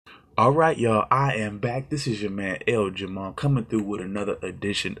All right, y'all, I am back. This is your man, El Jamal, coming through with another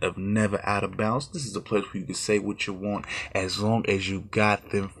edition of Never Out of Bounds. This is a place where you can say what you want as long as you got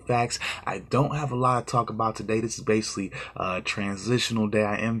them facts. I don't have a lot to talk about today. This is basically a transitional day.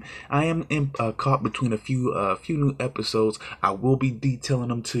 Caught between a few new episodes. I will be detailing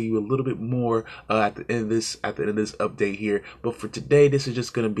them to you a little bit more at the end of this update here. But for today, this is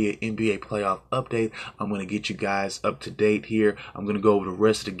just going to be an NBA playoff update. I'm going to get you guys up to date here. I'm going to go over the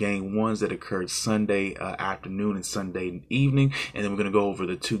rest of the game ones that occurred Sunday afternoon and Sunday evening, and then we're going to go over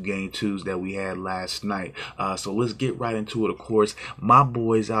the two game twos that we had last night. So let's get right into it. Of course, my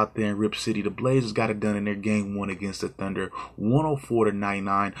boys out there in Rip City, the Blazers got it done in their game one against the Thunder,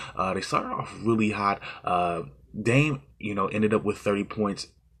 104-99. They started off really hot. Dame, ended up with 30 points.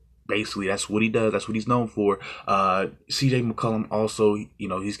 Basically, that's what he does. That's what he's known for. CJ McCollum also,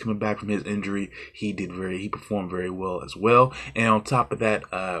 he's coming back from his injury. He performed very well as well. And on top of that,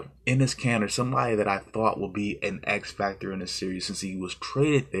 Enes Kanter, somebody that I thought would be an X factor in this series since he was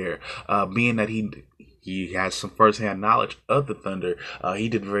traded there, being that he has some firsthand knowledge of the Thunder. He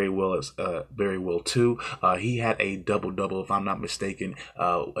did very well too. He had a double-double, if I'm not mistaken,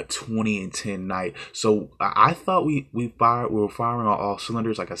 a 20-10 night. So I thought we were firing on all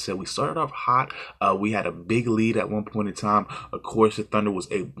cylinders. Like I said, we started off hot. We had a big lead at one point in time. Of course, the Thunder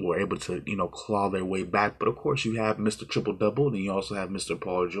were able to claw their way back. But of course, you have Mr. Triple Double, and you also have Mr.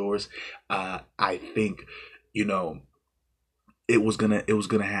 Paul George. I think it was gonna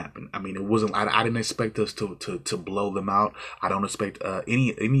happen. I mean, it wasn't. I didn't expect us to blow them out. I don't expect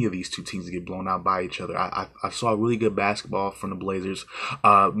any of these two teams to get blown out by each other. I saw really good basketball from the Blazers.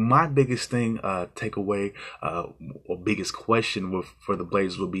 My biggest takeaway, or biggest question for the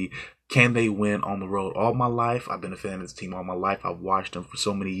Blazers would be, can they win on the road? All my life, I've been a fan of this team all my life. I've watched them for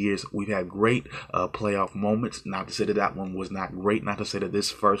so many years. We've had great playoff moments. Not to say that one was not great. Not to say that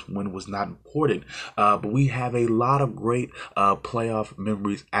this first win was not important. But we have a lot of great playoff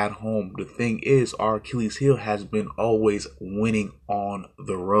memories at home. The thing is, our Achilles heel has been always winning on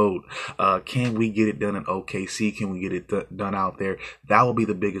the road. Can we get it done in OKC? Can we get it done out there? That will be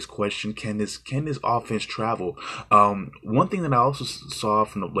the biggest question. Can this offense travel? One thing that I also saw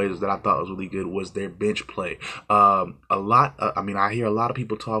from the Blazers that I thought was really good was their bench play. I hear a lot of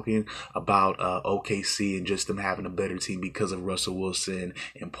people talking about OKC and just them having a better team because of Russell Wilson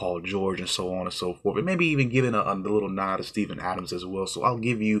and Paul George and so on and so forth, and maybe even giving a little nod to Steven Adams as well. So I'll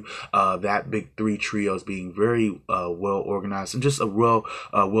give you that big three trio as being very well organized and just a well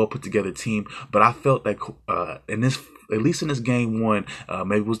put together team. But I felt that at least in this game one,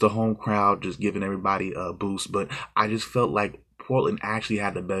 maybe it was the home crowd just giving everybody a boost, but I just felt like Portland actually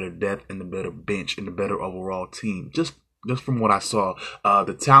had the better depth and the better bench and the better overall team. Just from what I saw,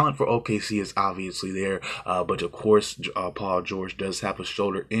 the talent for OKC is obviously there, but of course, Paul George does have a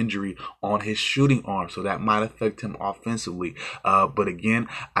shoulder injury on his shooting arm, so that might affect him offensively. But again,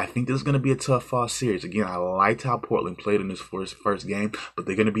 I think this is going to be a tough fall series. Again, I liked how Portland played in this first game, but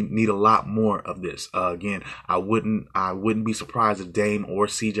they're going to need a lot more of this. Again, I wouldn't be surprised if Dame or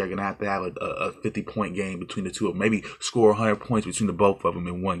CJ are going to have a 50-point game between the two of them, maybe score 100 points between the both of them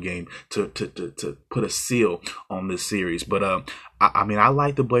in one game to put a seal on this series. But I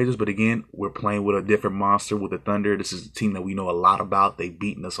like the Blazers, but again, we're playing with a different monster with the Thunder. This is a team that we know a lot about. They've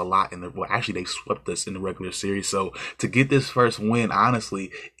beaten us a lot they swept us in the regular series. So to get this first win,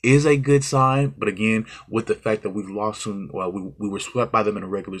 honestly, is a good sign. But again, with the fact that we've lost some, we were swept by them in the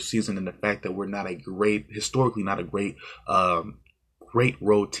regular season, and the fact that we're historically not a great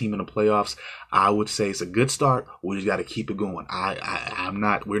road team in the playoffs, I would say it's a good start. We just got to keep it going.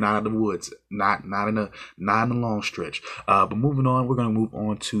 We're not out of the woods, not in the long stretch. But moving on, we're going to move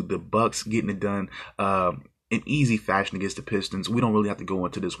on to the Bucks getting it done in easy fashion against the Pistons. We don't really have to go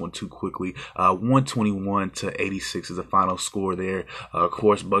into this one too quickly. 121-86 is the final score there. Of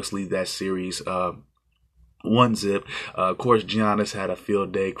course, Bucks lead that series 1-0. Of course, Giannis had a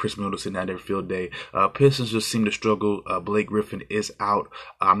field day. Chris Middleton had their field day. Pistons just seem to struggle. Blake Griffin is out.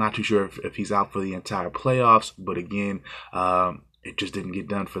 I'm not too sure if he's out for the entire playoffs, but again, it just didn't get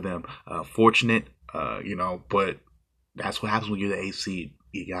done for them. Fortunate, but that's what happens when you're the 8th seed.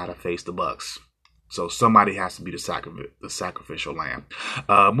 You gotta face the Bucks. So somebody has to be the sacrificial lamb.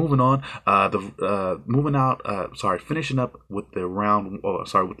 Moving on, finishing up with the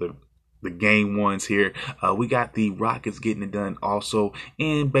the game ones here. We got the Rockets getting it done also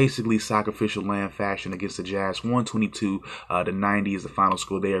in basically sacrificial lamb fashion against the Jazz. 122 to 90 is the final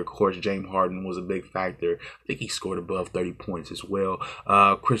score there. Of course, James Harden was a big factor. I think he scored above 30 points as well.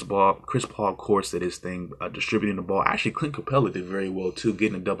 Chris Paul, of course, did his thing, distributing the ball. Actually, Clint Capella did very well too,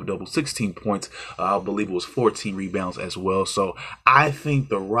 getting a double-double, 16 points. I believe it was 14 rebounds as well. So I think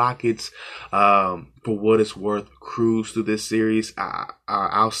the Rockets, for what it's worth, cruise through this series.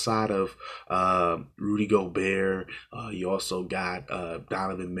 Outside of Rudy Gobert, you also got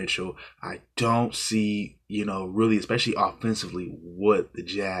Donovan Mitchell. I don't see, really, especially offensively, what the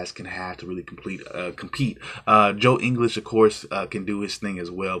Jazz can have to really compete. Joe Ingles, of course, can do his thing as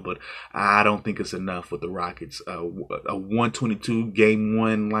well, but I don't think it's enough with the Rockets. A 122 game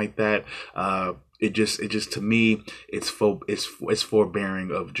one like that, it just to me, it's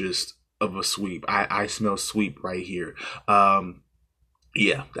forbearing of a sweep. I smell sweep right here.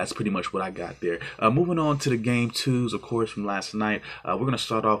 Yeah, that's pretty much what I got there. Moving on to the game twos, of course, from last night. We're going to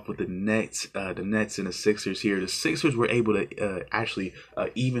start off with the Nets and the Sixers here. The Sixers were able to actually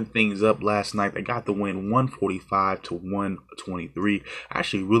even things up last night. They got the win 145 to 123.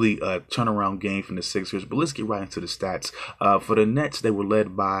 Actually, really turnaround game from the Sixers. But let's get right into the stats. For the Nets, they were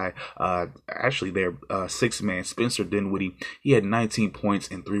led by their sixth man, Spencer Dinwiddie. He had 19 points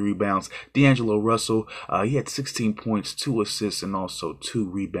and 3 rebounds. D'Angelo Russell, he had 16 points, 2 assists, and also 2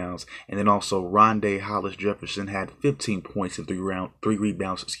 rebounds. And then also Rondae Hollis Jefferson had 15 points and 3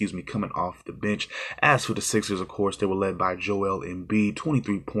 rebounds, coming off the bench. As for the Sixers, of course, they were led by Joel Embiid,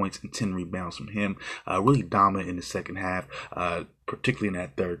 23 points and 10 rebounds from him. Really dominant in the second half. Particularly in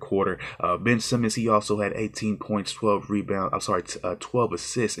that third quarter. Ben Simmons, he also had 18 points, 12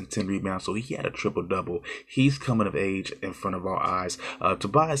 assists and 10 rebounds. So he had a triple-double. He's coming of age in front of our eyes.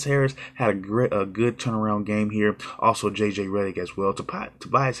 Tobias Harris had a good turnaround game here. Also JJ Redick as well.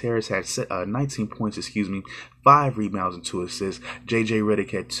 Tobias Harris had 19 points, 5 rebounds and 2 assists. JJ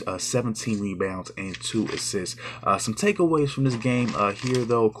Redick had 17 rebounds and 2 assists. Some takeaways from this game here,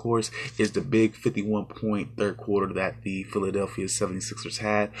 though, of course, is the big 51-point third quarter that the Philadelphia 76ers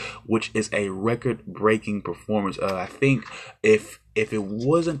had, which is a record-breaking performance. I think if it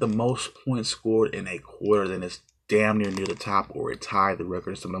wasn't the most points scored in a quarter, then it's damn near the top, or it tied the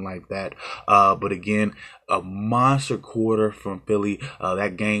record or something like that. But again, a monster quarter from Philly.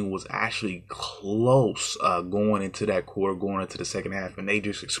 That game was actually close going into that quarter, going into the second half, and they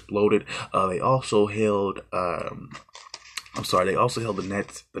just exploded. They also held the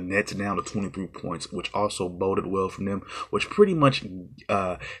Nets down to 23 points, which also boded well from them, which pretty much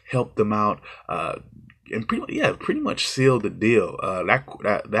helped them out. And pretty much sealed the deal.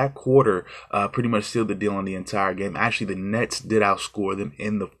 That quarter pretty much sealed the deal on the entire game. Actually, the Nets did outscore them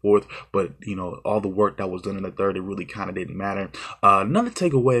in the fourth, but all the work that was done in the third, it really kind of didn't matter. Another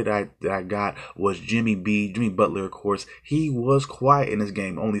takeaway that I got was Jimmy Butler. Of course, he was quiet in this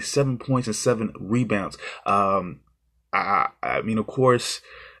game, only 7 points and 7 rebounds. I mean, of course,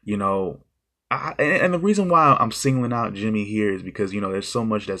 and the reason why I'm singling out Jimmy here is because, there's so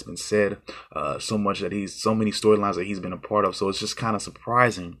much that's been said, so many storylines that he's been a part of. So it's just kind of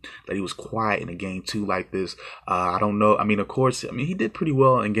surprising that he was quiet in a game 2 like this. I don't know. I mean, of course, he did pretty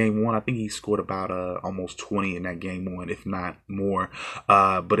well in game 1. I think he scored about almost 20 in that game 1, if not more.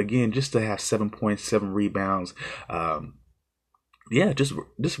 But again, just to have 7 points, 7 rebounds,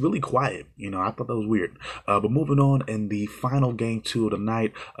 just really quiet. I thought that was weird. But moving on, in the final game 2 of the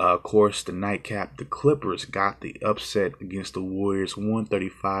night, of course, the nightcap, the Clippers got the upset against the Warriors,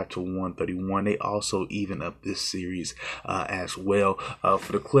 135 to 131. They also even up this series as well.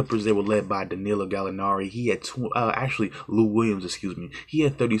 For the Clippers, they were led by Danilo Gallinari. He had Lou Williams, He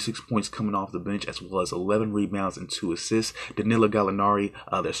had 36 points coming off the bench, as well as 11 rebounds and 2 assists. Danilo Gallinari,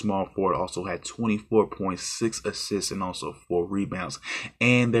 their small forward, also had 24 points, 6 assists, and also 4 rebounds.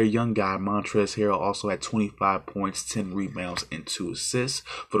 And their young guy, Montrezl Harrell, also had 25 points, 10 rebounds, and 2 assists.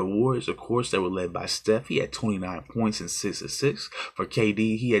 For the Warriors, of course, they were led by Steph. He had 29 points and 6 assists. For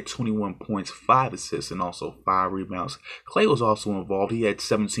KD, he had 21 points, 5 assists, and also 5 rebounds. Klay was also involved. He had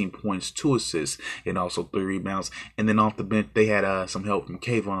 17 points, 2 assists, and also 3 rebounds. And then off the bench, they had some help from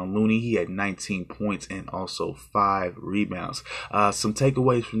Kevon Looney. He had 19 points and also 5 rebounds. Some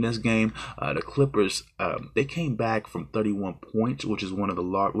takeaways from this game: the Clippers, they came back from 31 points, which is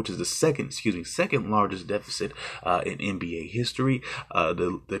the second largest deficit in NBA history.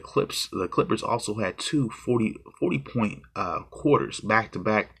 The Clippers also had 2 40-point quarters back to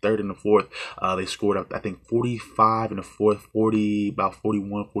back, third and the fourth. They scored up, I think, 45 in the fourth, 40, about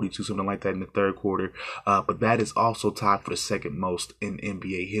 41, 42, something like that in the third quarter. But that is also tied for the second most in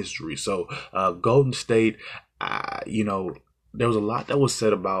NBA history. So Golden State, there was a lot that was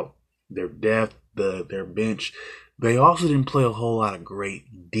said about their depth, their bench. They also didn't play a whole lot of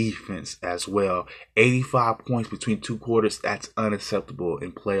great defense as well. 85 points between two quarters, that's unacceptable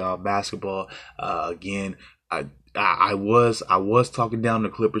in playoff basketball. Again, I was talking down the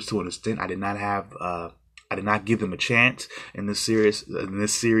Clippers to an extent. I did not give them a chance in this series,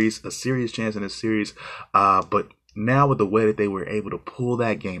 a serious chance in this series. But now with the way that they were able to pull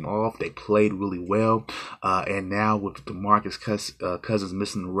that game off, they played really well. And now with DeMarcus Cousins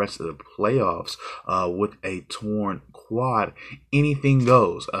missing the rest of the playoffs with a torn quad, anything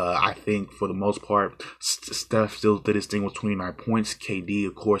goes. I think for the most part, Steph still did his thing with 29 points. KD,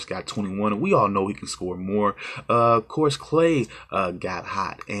 of course, got 21. And we all know he can score more. Of course, Klay got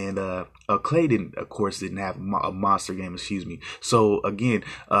hot. And Klay didn't have a monster game, So, again,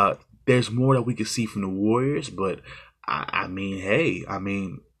 there's more that we can see from the Warriors, but I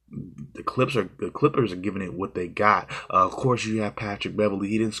mean, the Clippers are giving it what they got. Of course, you have Patrick Beverley.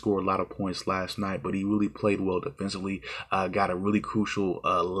 He didn't score a lot of points last night, but he really played well defensively. Got a really crucial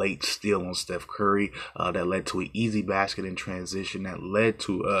late steal on Steph Curry that led to an easy basket in transition that led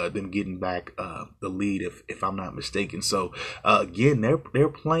to them getting back the lead, if I'm not mistaken. So again, they're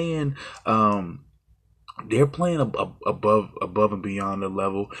playing. They're playing above and beyond their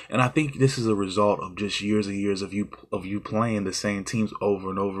level, and I think this is a result of just years and years of you playing the same teams over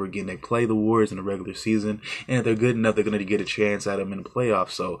and over again. They play the Warriors in the regular season, and if they're good enough, they're going to get a chance at them in the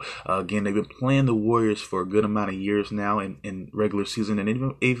playoffs. So again, they've been playing the Warriors for a good amount of years now in regular season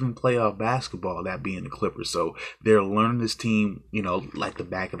and even playoff basketball, that being the Clippers. So they're learning this team, like the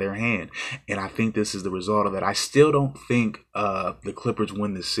back of their hand, and I think this is the result of that. I still don't think the Clippers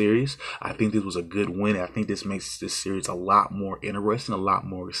win this series. I think this was a good win. I think this makes this series a lot more interesting, a lot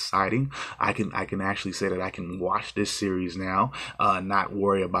more exciting. I can actually say that I can watch this series now, not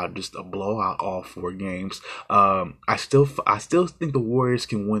worry about just a blowout all 4 games. I still think the Warriors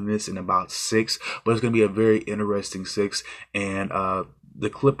can win this in about 6, but it's going to be a very interesting 6. And the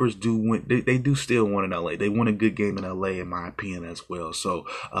Clippers do win. They do still win in LA. They won a good game in LA, in my opinion, as well. So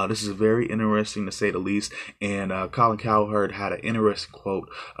this is very interesting, to say the least. And Colin Cowherd had an interesting quote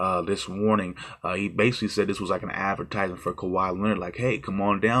this morning. He basically said this was like an advertisement for Kawhi Leonard, like, "Hey, come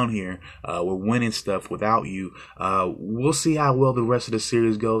on down here. We're winning stuff without you." We'll see how well the rest of the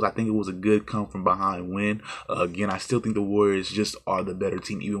series goes. I think it was a good come from behind win. Again, I still think the Warriors just are the better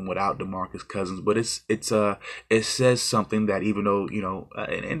team, even without DeMarcus Cousins. But it says something that, even though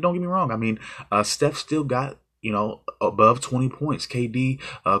and don't get me wrong, I mean, Steph still got, above 20 points. KD,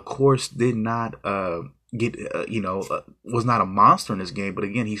 of course, did not was not a monster in this game, but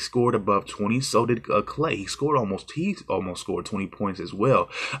again, he scored above 20. So did Klay. He almost scored 20 points as well.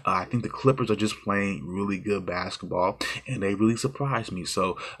 I think the Clippers are just playing really good basketball, and they really surprised me.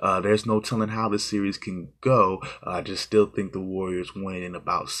 So there's no telling how this series can go. I just still think the Warriors win in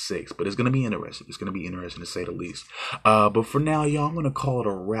about 6, but it's going to be interesting. It's going to be interesting, to say the least. But for now, y'all, I'm going to call it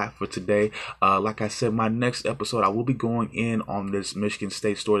a wrap for today. Like I said, my next episode, I will be going in on this Michigan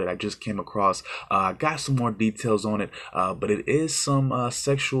State story that I just came across. Got some more details on it, but it is some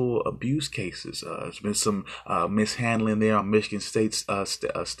sexual abuse cases. There's been some mishandling there on Michigan State's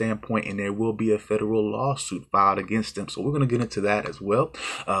standpoint, and there will be a federal lawsuit filed against them. So we're going to get into that as well.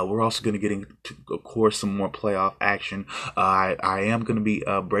 We're also going to get into, of course, some more playoff action. I am going to be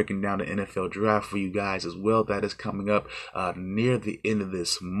breaking down the NFL draft for you guys as well. That is coming up near the end of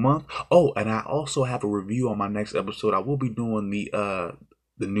this month. Oh, and I also have a review on my next episode. I will be doing the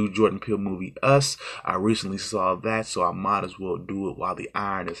new Jordan Peele movie, Us. I recently saw that, so I might as well do it while the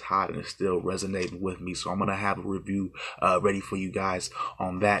iron is hot and it's still resonating with me. So I'm going to have a review ready for you guys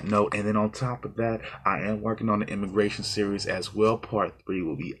on that note. And then on top of that, I am working on the immigration series as well. Part 3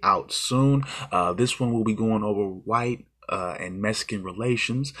 will be out soon. This one will be going over white and Mexican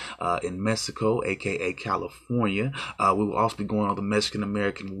relations in Mexico, aka California. We will also be going on the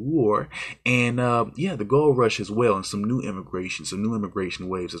Mexican-American War, and the gold rush as well, and some new immigration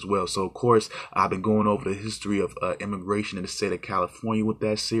waves as well. So of course, I've been going over the history of immigration in the state of California with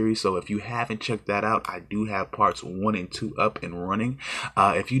that series. So if you haven't checked that out, I do have parts 1 and 2 up and running.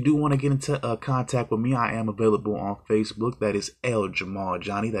 If you do want to get into contact with me, I am available on Facebook. That is El Jamal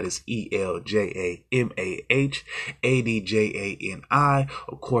Johnny. That is ELJAMAHADJANI.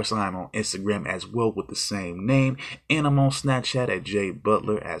 Of course, I'm on Instagram as well with the same name, and I'm on Snapchat at Jay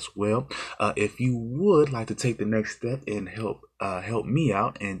Butler as well. If you would like to take the next step and help me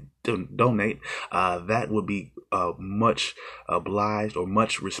out and donate, that would be much obliged or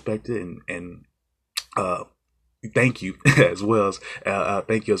much respected, and Thank you as well as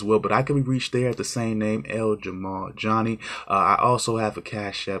thank you as well. But I can be reached there at the same name, L Jamal Johnny. I also have a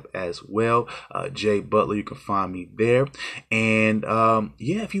Cash App as well, Jay Butler. You can find me there. And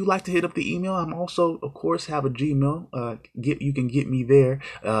yeah, if you like to hit up the email, I'm also, of course, have a Gmail. You can get me there.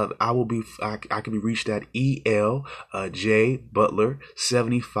 I can be reached at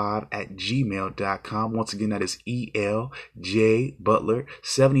eljbutler75@gmail.com. Once again, that is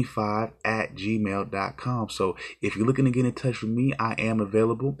eljbutler75@gmail.com. So if you're looking to get in touch with me, I am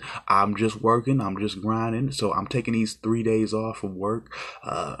available. I'm just working. I'm just grinding. So I'm taking these 3 days off from work.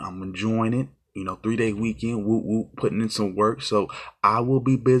 I'm enjoying it. 3-day weekend, whoop, whoop, putting in some work. So I will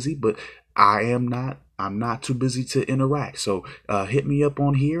be busy, but I'm not too busy to interact. So hit me up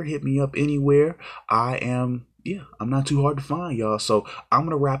on here. Hit me up anywhere. I'm not too hard to find, y'all. So I'm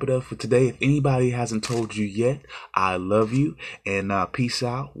going to wrap it up for today. If anybody hasn't told you yet, I love you. And peace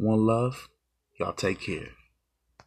out. One love. Y'all take care.